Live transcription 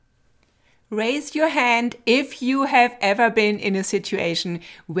Raise your hand if you have ever been in a situation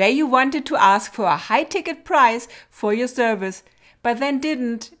where you wanted to ask for a high-ticket price for your service, but then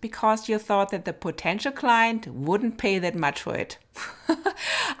didn't because you thought that the potential client wouldn't pay that much for it.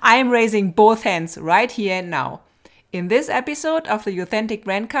 I'm raising both hands right here and now. In this episode of the Authentic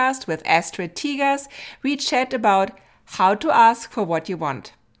Brandcast with Astrid Teigaas, we chat about how to ask for what you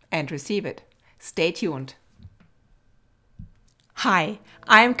want and receive it. Stay tuned. Hi,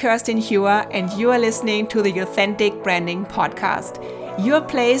 I'm Kirsten Hewer and you are listening to the Authentic Branding Podcast, your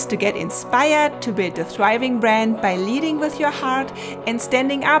place to get inspired to build a thriving brand by leading with your heart and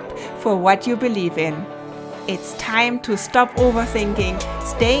standing up for what you believe in. It's time to stop overthinking,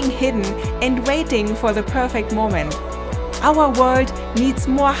 staying hidden, and waiting for the perfect moment. Our world needs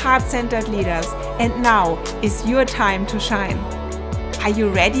more heart-centered leaders, and now is your time to shine. Are you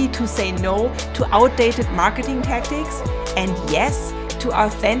ready to say no to outdated marketing tactics and yes to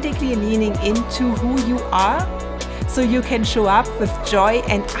authentically leaning into who you are? So you can show up with joy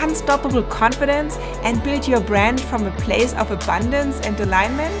and unstoppable confidence and build your brand from a place of abundance and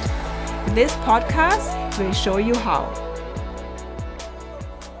alignment? This podcast will show you how.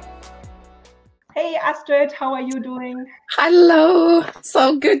 Hey Astrid, how are you doing? Hello,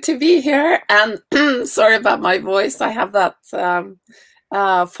 so good to be here. And sorry about my voice. I have that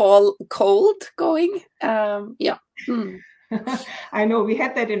fall cold going. I know we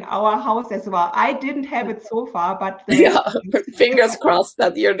had that in our house as well. I didn't have it so far, but fingers crossed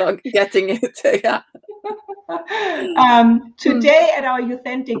that you're not getting it. Yeah. Today at our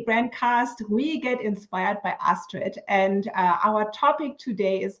Authentic Brandcast, we get inspired by Astrid, and our topic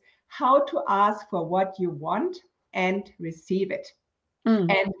today is how to ask for what you want and receive it.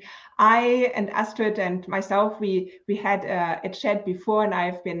 And I and Astrid and myself, we had a chat before, and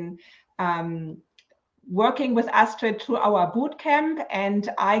I've been working with Astrid through our boot camp, and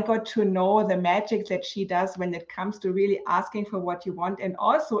I got to know the magic that she does when it comes to really asking for what you want, and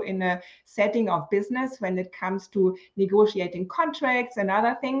also in a setting of business when it comes to negotiating contracts and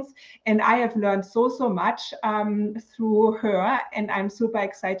other things. And I have learned so much through her, and I'm super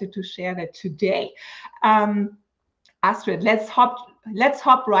excited to share that today. Astrid, let's hop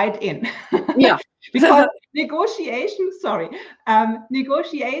right in. Yeah. Because negotiation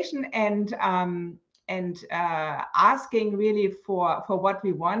and asking really for what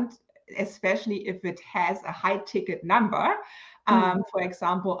we want, especially if it has a high ticket number. For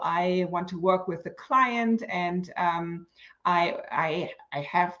example, I want to work with a client, and I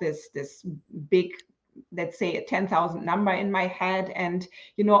have this big, let's say a 10,000 number in my head, and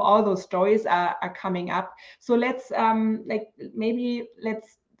all those stories are coming up. So let's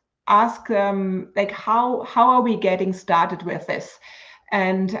ask how are we getting started with this,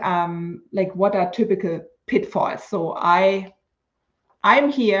 and what are typical pitfalls. So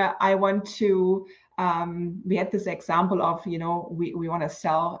I'm here, I want to we had this example of we want to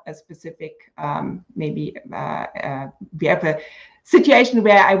sell a specific we have a situation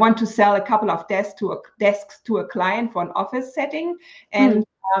where I want to sell a couple of desks to a client for an office setting, and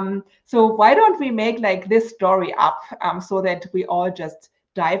so why don't we make this story up so that we all just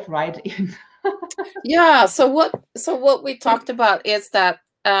dive right in. Yeah. So what we talked about is that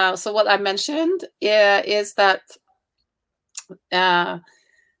so what I mentioned is that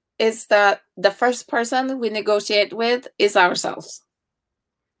the first person we negotiate with is ourselves.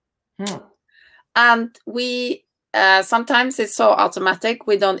 And we sometimes it's so automatic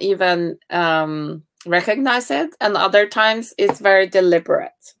we don't even recognize it, and other times it's very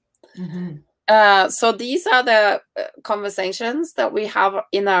deliberate. So these are the conversations that we have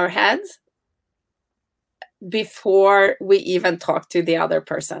in our heads before we even talk to the other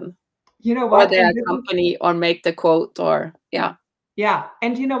person, or their company, or make the quote, or Yeah.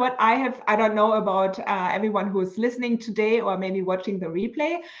 And you know what? I don't know about everyone who's listening today or maybe watching the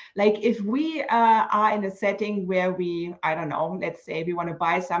replay. If we are in a setting where we, I don't know, let's say we want to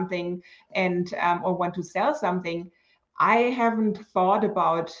buy something and or want to sell something, I haven't thought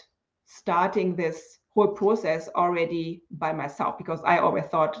about starting this whole process already by myself, because I always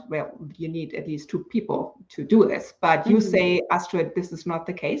thought, well, you need at least two people to do this. But you say, Astrid, this is not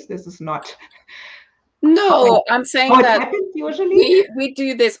the case. This is not. No, I'm saying how that it happens usually. We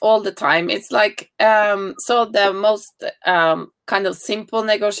do this all the time. It's so the most kind of simple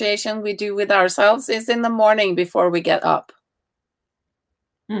negotiation we do with ourselves is in the morning before we get up.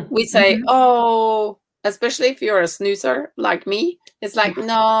 We say, oh, especially if you're a snoozer like me, it's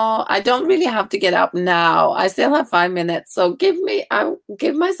no, I don't really have to get up now. I still have 5 minutes. So I'll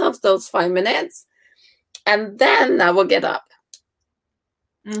give myself those 5 minutes, and then I will get up.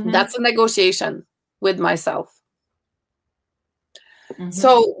 That's a negotiation with myself. Mm-hmm.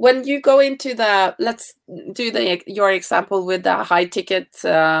 So when you go into let's do your example with the high ticket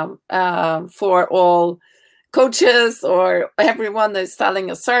for all coaches or everyone that's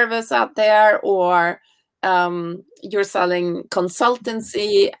selling a service out there, or you're selling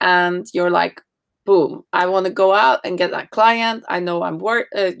consultancy and you're like, boom, I want to go out and get that client. I know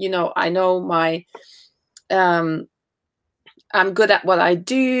I know my I'm good at what I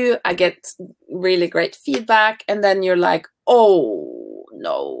do. I get really great feedback. And then you're like, oh,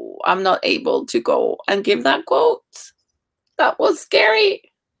 no, I'm not able to go and give that quote. That was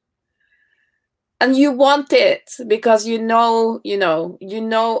scary. And you want it because you know,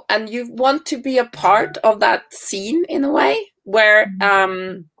 and you want to be a part of that scene in a way where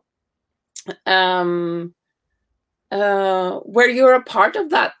you're a part of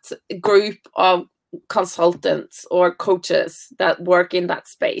that group of consultants or coaches that work in that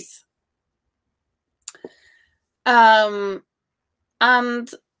space. So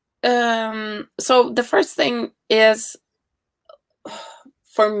the first thing is,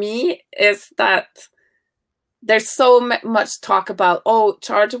 for me, is that there's so much talk about,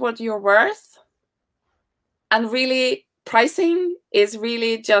 charge what you're worth. And really, pricing is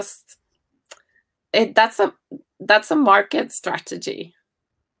really just, that's a market strategy.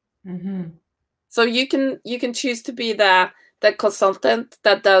 Mm-hmm. So you can choose to be the consultant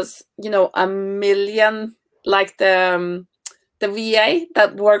that does, $1 million, like the VA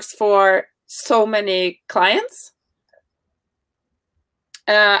that works for so many clients,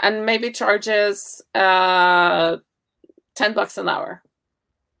 and maybe charges $10 an hour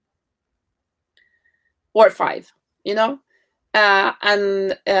or $5,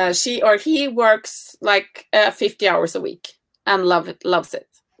 and she or he works like 50 hours a week and loves it.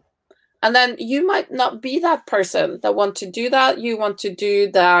 And then you might not be that person that want to do that. You want to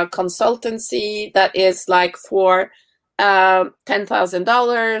do the consultancy that is like for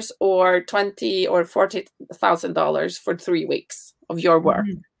 $10,000 or $20,000 or $40,000 for 3 weeks of your work.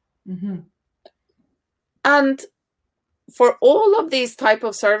 Mm-hmm. Mm-hmm. And for all of these type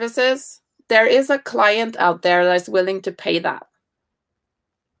of services, there is a client out there that's willing to pay that.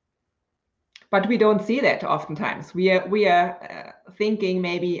 But we don't see that oftentimes. We are thinking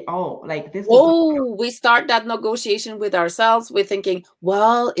maybe, like this. We start that negotiation with ourselves. We're thinking,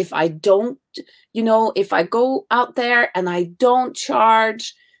 well, if I don't, if I go out there and I don't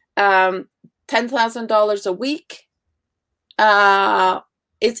charge $10,000 a week,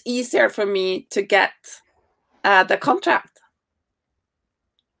 it's easier for me to get the contract.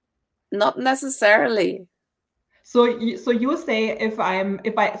 Not necessarily. So you say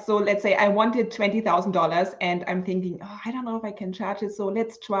so let's say I wanted $20,000 and I'm thinking, I don't know if I can charge it. So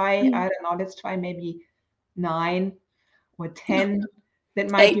let's try, I don't know, let's try maybe 9 or 10.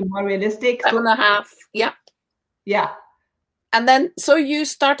 That might be more realistic. 7.5. Yeah. Yeah. And then, so you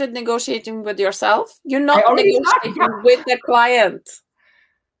started negotiating with yourself. You're not negotiating with the client.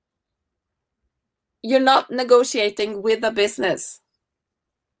 You're not negotiating with the business.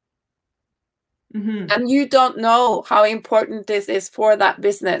 Mm-hmm. And you don't know how important this is for that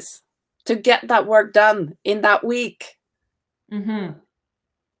business to get that work done in that week. Mm-hmm.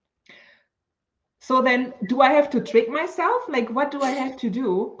 So then, do I have to trick myself? Like, what do I have to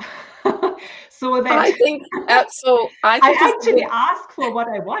do? So that I think I actually ask for what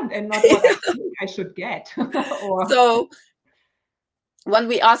I want and not what I think I should get. So when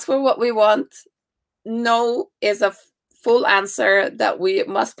we ask for what we want, no is a full answer that we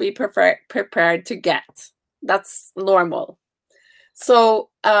must be prepared to get. That's normal. So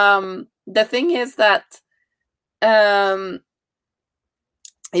the thing is that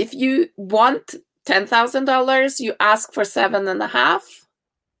if you want $10,000, you ask for $7.5,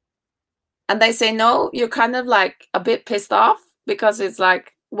 and they say no, you're kind of like a bit pissed off, because it's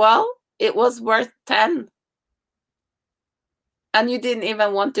like, well, it was worth 10, and you didn't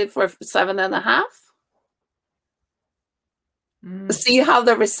even want it for 7.5. See how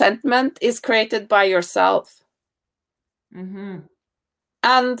the resentment is created by yourself. Mm-hmm.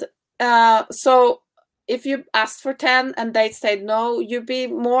 And so if you asked for 10 and they said no, you'd be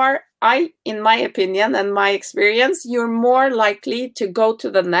more, in my opinion and my experience, you're more likely to go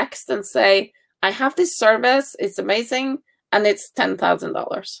to the next and say, I have this service, it's amazing, and it's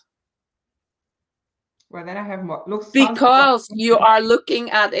 $10,000. Well, then I have more because you are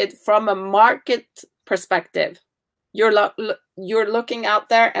looking at it from a market perspective. You're looking out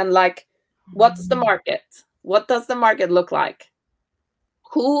there and like, what's the market? What does the market look like?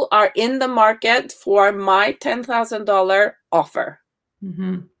 Who are in the market for my $10,000 offer?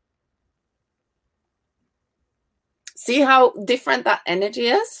 Mm-hmm. See how different that energy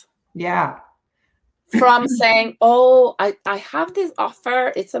is? Yeah. from saying, oh, I have this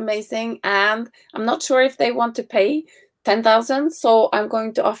offer, it's amazing, and I'm not sure if they want to pay 10,000, so I'm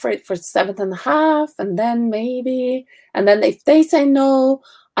going to offer it for 7.5, and then maybe, and then if they say no,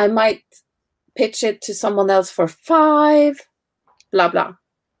 I might pitch it to someone else for 5, blah, blah.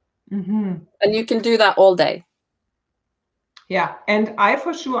 And you can do that all day. Yeah, and I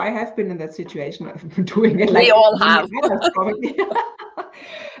for sure I have been in that situation of doing it. We all have. Probably.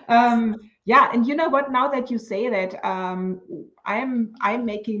 Yeah, and you know what? Now that you say that, I'm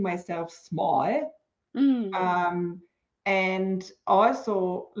making myself small, and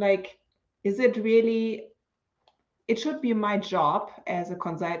also like, is it really? It should be my job as a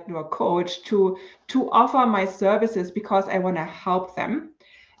consultant or coach to offer my services because I want to help them.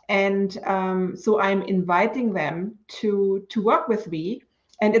 And so I'm inviting them to work with me,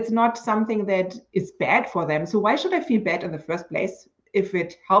 and it's not something that is bad for them. So why should I feel bad in the first place if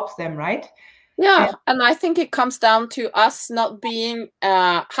it helps them, right? Yeah, and I think it comes down to us not being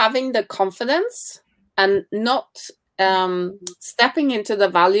having the confidence and not stepping into the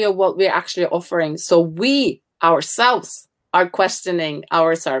value of what we're actually offering. So we ourselves are questioning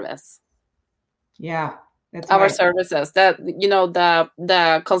our service. Yeah. That's our right. Services, that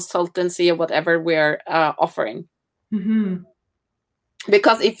the consultancy or whatever we're offering.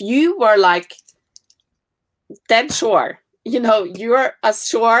 Because if you were like dead sure, you're as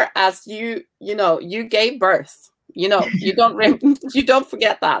sure as you gave birth, you don't you don't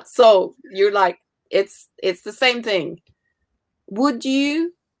forget that. So you're like, it's the same thing. Would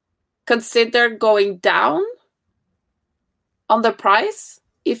you consider going down on the price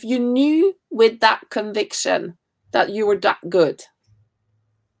if you knew with that conviction that you were that good?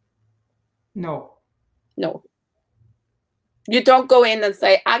 No. You don't go in and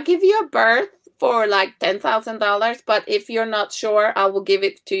say, I'll give you a berth for like $10,000, but if you're not sure, I will give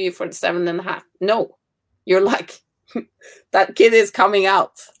it to you for 7.5. No, you're like, that kid is coming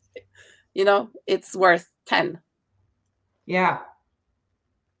out. It's worth 10. Yeah.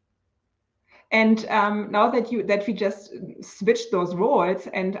 And now that we just switched those roles,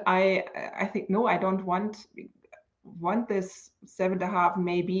 and I think, no, I don't want this 7.5,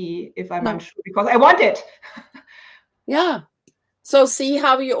 maybe, if I'm unsure, because I want it. Yeah. So see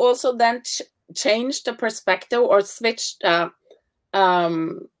how you also then change the perspective or switch your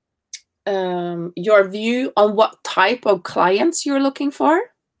view on what type of clients you're looking for.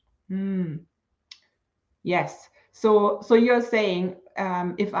 Yes. So you're saying,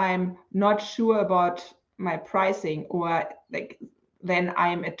 if I'm not sure about my pricing, or like, then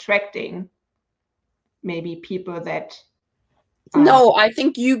I'm attracting maybe people that. No, I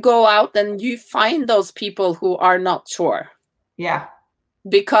think you go out and you find those people who are not sure. Yeah.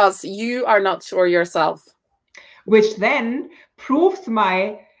 Because you are not sure yourself. Which then proves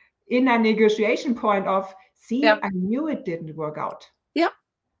my inner negotiation point of, see, I knew it didn't work out.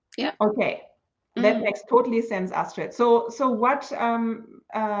 Yeah. Okay. That makes totally sense, Astrid. So what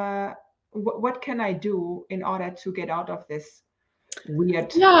can I do in order to get out of this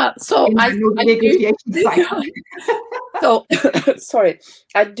weird negotiation cycle? So sorry,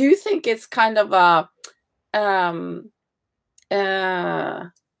 I do think it's kind of a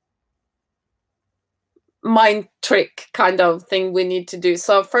mind trick kind of thing we need to do.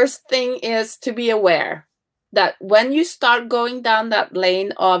 So first thing is to be aware that when you start going down that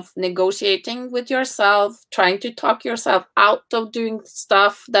lane of negotiating with yourself, trying to talk yourself out of doing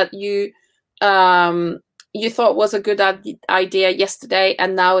stuff that you thought was a good idea yesterday,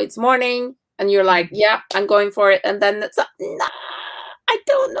 and now it's morning and you're like, yeah, I'm going for it, and then it's nah, I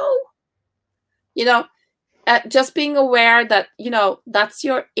don't know. Just being aware that that's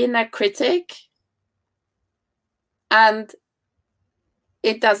your inner critic, and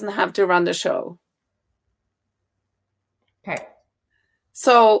it doesn't have to run the show. Okay.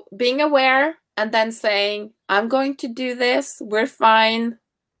 So being aware and then saying, I'm going to do this. We're fine.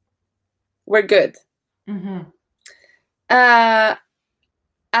 We're good. And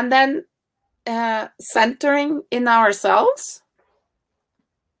then centering in ourselves.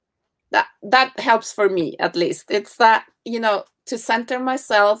 That helps for me, at least. It's that, to center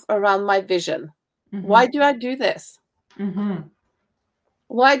myself around my vision. Why do I do this?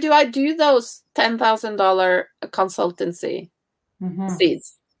 Why do I do those $10,000 consultancy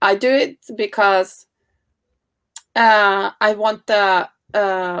seats? I do it because I want the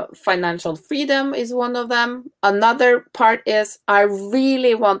financial freedom is one of them. Another part is I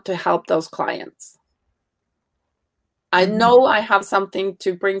really want to help those clients. I know I have something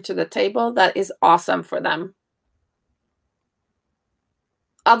to bring to the table that is awesome for them.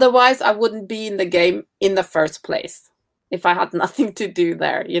 Otherwise, I wouldn't be in the game in the first place if I had nothing to do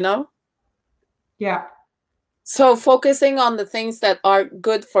there, Yeah. So focusing on the things that are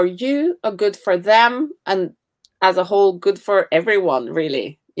good for you, are good for them, and as a whole, good for everyone,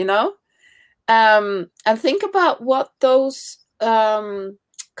 really, and think about what those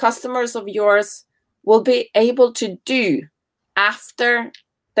customers of yours will be able to do after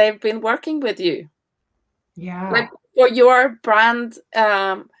they've been working with you. Yeah. Like for your brand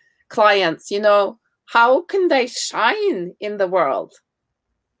clients, how can they shine in the world?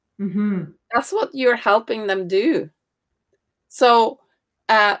 Mm-hmm. That's what you're helping them do. So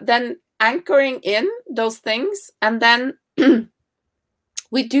then anchoring in those things, and then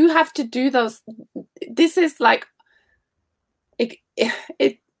we do have to do those. This is like,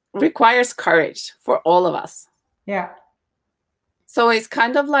 it requires courage for all of us. Yeah. So it's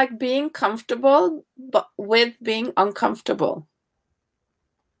kind of like being comfortable, but with being uncomfortable.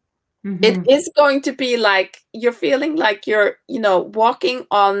 Mm-hmm. It is going to be like you're feeling like you're, walking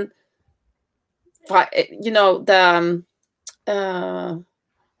on, the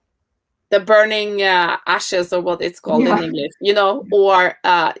burning ashes, or what it's called in English, or,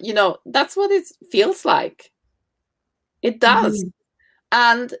 that's what it feels like. It does. Mm-hmm.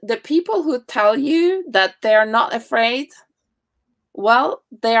 And the people who tell you that they're not afraid, well,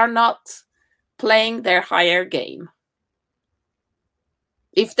 they are not playing their higher game.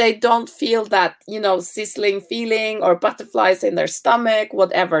 If they don't feel that, sizzling feeling or butterflies in their stomach,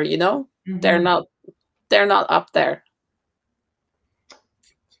 whatever, Mm-hmm. they're not up there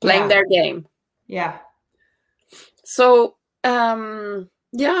playing their game. Yeah. So, find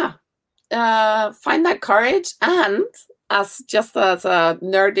that courage. And just as a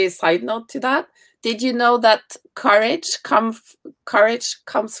nerdy side note to that, did you know that courage comes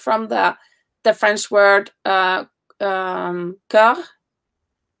from the French word cœur,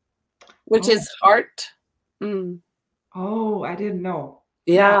 which is heart. Oh, I didn't know.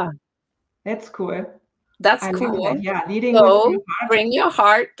 Yeah. That's cool. That's I cool. love that. Yeah, leading So with your heart. bring your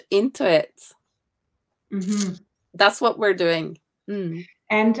heart into it. Mm-hmm. That's what we're doing.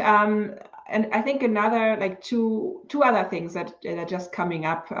 And I think another, like two other things that are just coming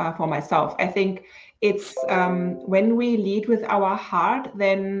up for myself. I think it's when we lead with our heart,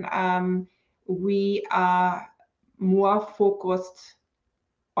 then we are more focused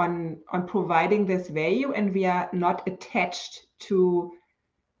on providing this value, and we are not attached to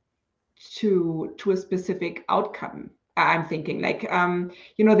a specific outcome. I'm thinking like,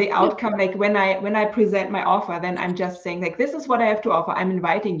 the outcome, like when I present my offer, then I'm just saying like, this is what I have to offer. I'm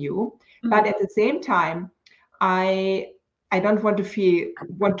inviting you. Mm-hmm. But at the same time, I don't want to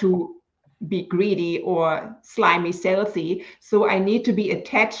be greedy or slimy, salesy. So I need to be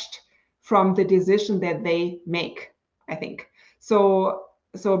attached from the decision that they make, I think. So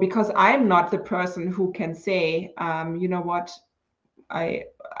because I'm not the person who can say, you know what,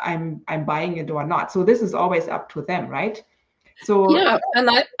 I'm buying it or not. So this is always up to them, right? So yeah, and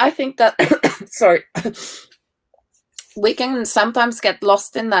I think that sorry, we can sometimes get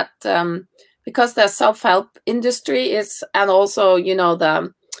lost in that because the self-help industry is, and also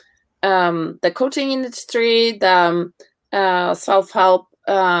the coaching industry, the self-help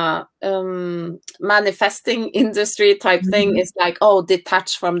manifesting industry type thing is like,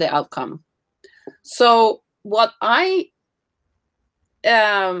 detached from the outcome. So what I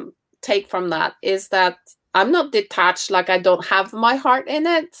take from that is that I'm not detached, like I don't have my heart in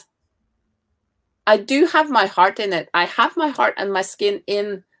it. I do have my heart in it. I have my heart and my skin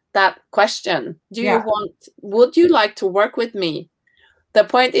in that question. Would you like to work with me? The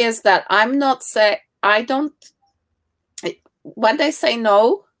point is that when they say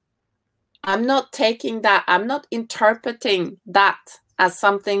no, I'm not taking that, I'm not interpreting that as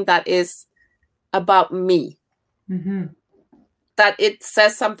something that is about me. Mm-hmm. That it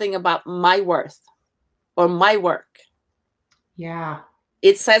says something about my worth or my work. Yeah.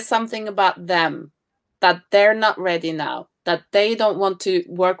 It says something about them, that they're not ready now, that they don't want to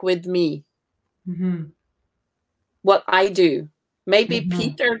work with me. Mm-hmm. What I do. Maybe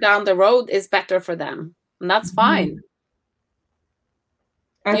Peter down the road is better for them, and that's fine.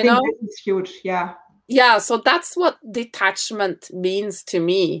 I think this is huge. Yeah. Yeah, so that's what detachment means to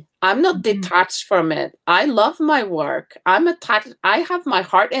me. I'm not detached from it. I love my work. I'm attached. I have my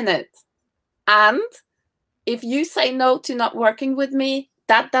heart in it. And if you say no to not working with me,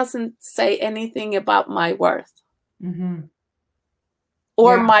 that doesn't say anything about my worth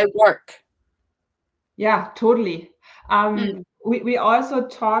or my work. Yeah, totally. We also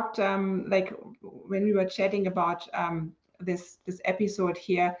talked like when we were chatting about this episode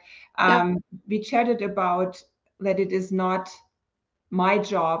here. We chatted about that it is not my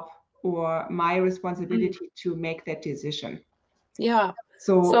job or my responsibility to make that decision. Yeah.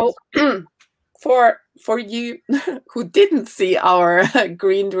 So for you who didn't see our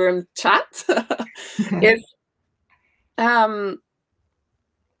green room chat, is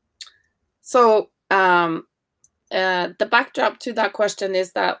the backdrop to that question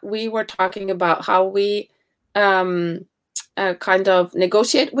is that we were talking about how we kind of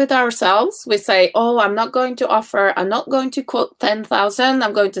negotiate with ourselves. We say, oh, I'm not going to quote 10,000.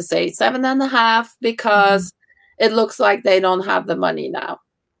 I'm going to say 7.5 because it looks like they don't have the money now.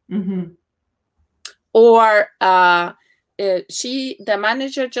 Or the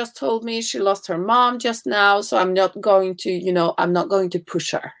manager just told me she lost her mom just now, so I'm not going to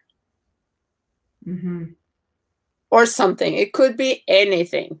push her. Or something. It could be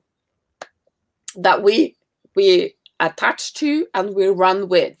anything that we attach to and we run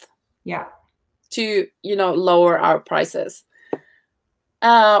with. Yeah. To lower our prices,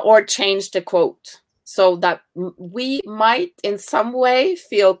 or change the quote so that we might in some way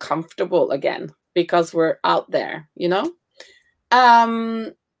feel comfortable again because we're out there,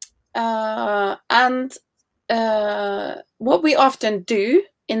 and what we often do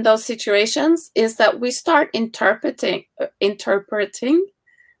in those situations is that we start interpreting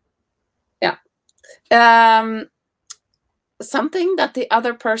something that the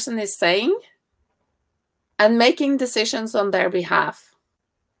other person is saying and making decisions on their behalf,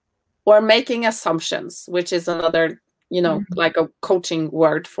 or making assumptions, which is another, like a coaching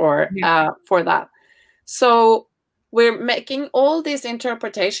word for that. So we're making all these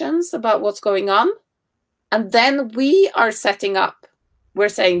interpretations about what's going on, and then we are setting up. We're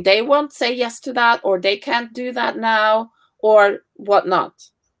saying they won't say yes to that, or they can't do that now, or whatnot.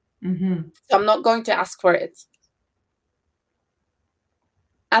 So I'm not going to ask for it.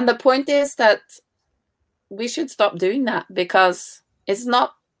 And the point is that we should stop doing that, because it's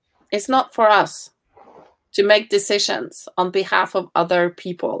not for us to make decisions on behalf of other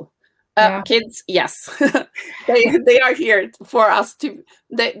people. Kids, yes, they are here for us to.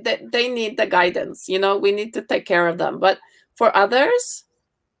 They need the guidance. We need to take care of them. But for others,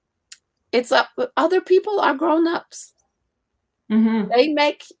 it's other people are grown-ups. They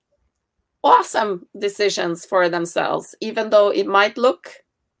make awesome decisions for themselves, even though it might look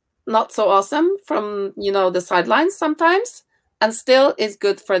not so awesome from the sidelines sometimes, and still is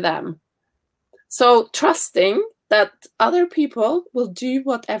good for them. So trusting that other people will do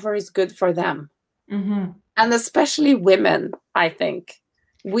whatever is good for them. And especially women, I think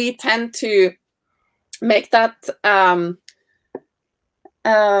we tend to make that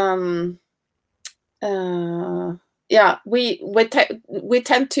we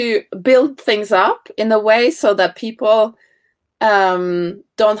tend to build things up in a way so that people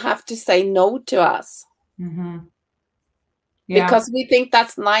don't have to say no to us. Because we think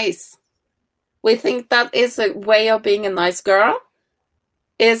that's nice. We think that is a way of being a nice girl.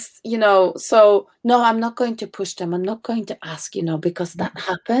 So no, I'm not going to push them. I'm not going to ask, because that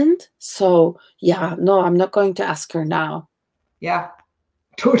happened. So yeah, no, I'm not going to ask her now. Yeah,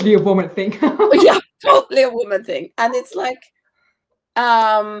 totally a woman thing. Yeah, totally a woman thing. And it's like,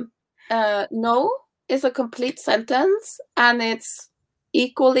 no is a complete sentence, and it's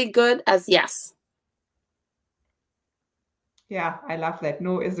equally good as yes. Yeah, I love that.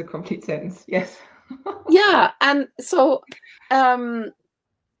 No is a complete sentence. Yes. Yeah, and so and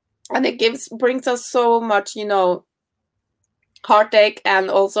it brings us so much, heartache and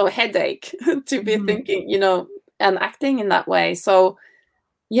also headache to be thinking, and acting in that way. So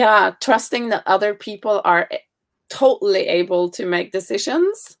yeah, trusting that other people are totally able to make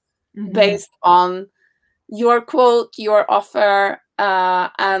decisions based on your quote, your offer,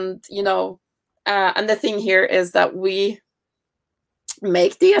 and the thing here is that we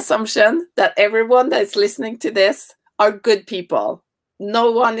make the assumption that everyone that's listening to this are good people. No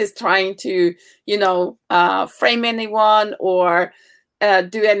one is trying to, frame anyone or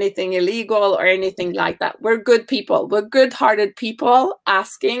do anything illegal or anything like that. We're good people. We're good-hearted people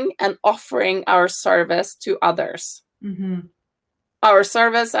asking and offering our service to others. Our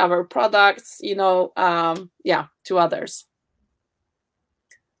service, our products, to others.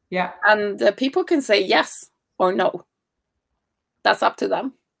 Yeah. And people can say yes or no. That's up to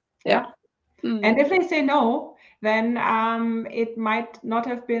them. Yeah. And if they say no, then it might not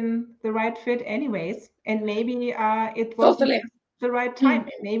have been the right fit anyways. And maybe it wasn't the right time.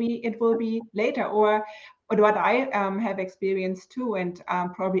 Maybe it will be later. Or what I have experienced too, and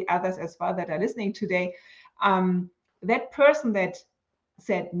probably others as well that are listening today, that person that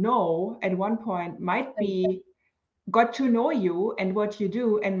said no at one point might be got to know you and what you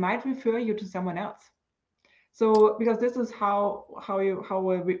do and might refer you to someone else. So because this is how a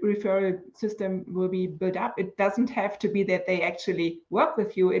referral system will be built up. It doesn't have to be that they actually work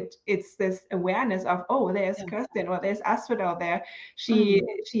with you. It's this awareness of, oh, there's Kirsten or there's Astrid out there. She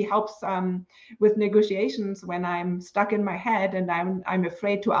helps with negotiations when I'm stuck in my head and I'm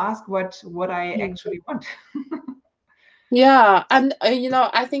afraid to ask what I actually want. Yeah, and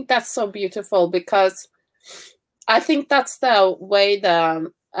I think that's so beautiful, because I think that's the way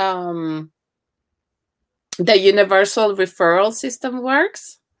the universal referral system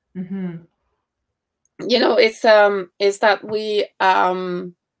works. Mm-hmm. It's that we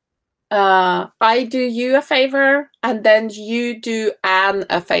I do you a favor and then you do Anne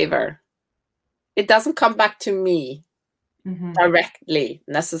a favor. It doesn't come back to me directly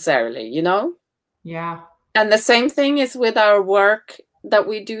necessarily, Yeah. And the same thing is with our work that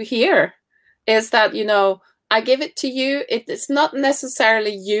we do here, is that I give it to you. It's not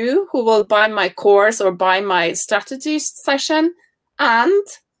necessarily you who will buy my course or buy my strategy session. And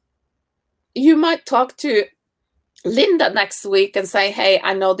you might talk to Linda next week and say, hey,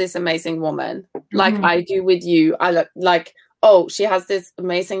 I know this amazing woman, like I do with you. I like, oh, she has this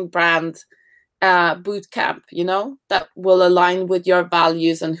amazing brand boot camp, that will align with your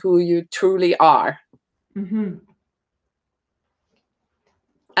values and who you truly are. Mm-hmm.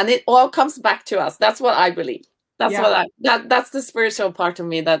 And it all comes back to us. That's what I believe. That's the spiritual part of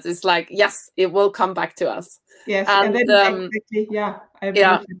me that is like, yes, it will come back to us. Yes, and then exactly, I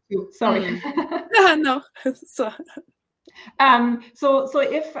believe it too. Sorry. No. So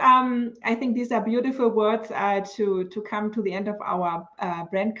if I think these are beautiful words to come to the end of our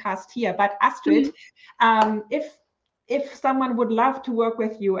brandcast here. But Astrid, if someone would love to work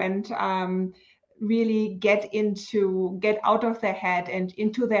with you and really get out of their head and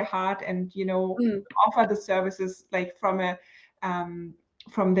into their heart and offer the services like from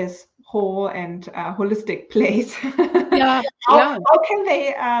this whole and holistic place. How can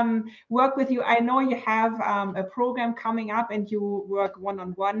they work with you? I know you have a program coming up and you work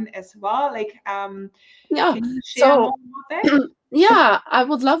one-on-one as well. Like, can you share more about that? Yeah, I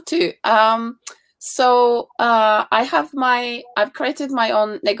would love to. I've created my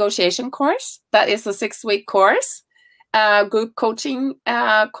own negotiation course. That is a 6-week course, group coaching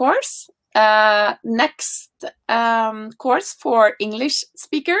course. Next course for English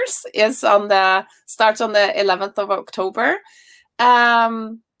speakers starts on the 11th of October,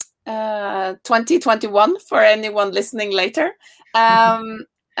 2021 for anyone listening later. And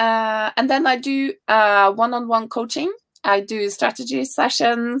then I do one-on-one coaching. I do strategy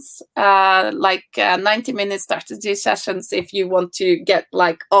sessions, 90-minute strategy sessions if you want to get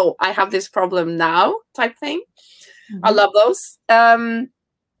like, oh, I have this problem now type thing. I love those. And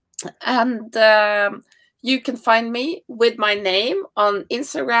you can find me with my name on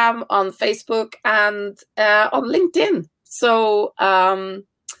Instagram, on Facebook, and on LinkedIn. So, and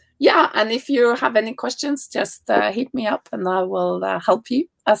if you have any questions, just hit me up and I will help you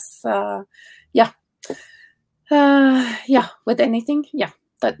with anything.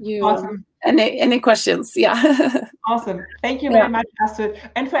 That you awesome. Any questions? Awesome. Thank you very much, Astrid.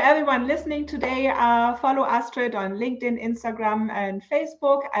 And for everyone listening today, follow Astrid on LinkedIn, Instagram, and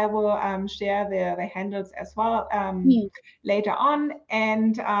Facebook. I will share the handles as well later on.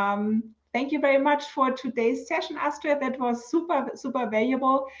 And thank you very much for today's session, Astrid. That was super, super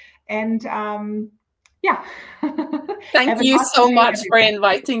valuable. And Thank you so much for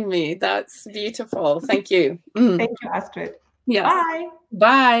inviting me. That's beautiful. Thank you. Thank you, Astrid. Yes. Bye.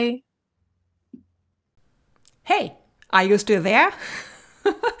 Bye. Hey, are you still there?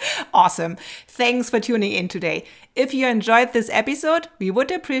 Awesome. Thanks for tuning in today. If you enjoyed this episode, we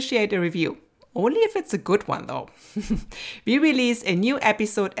would appreciate a review. Only if it's a good one, though. We release a new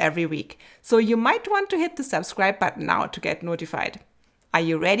episode every week, so you might want to hit the subscribe button now to get notified. Are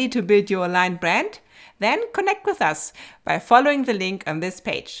you ready to build your aligned brand? Then connect with us by following the link on this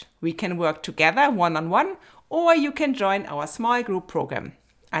page. We can work together one-on-one, or you can join our small group program.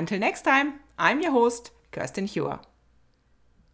 Until next time, I'm your host, Kirsten Huer.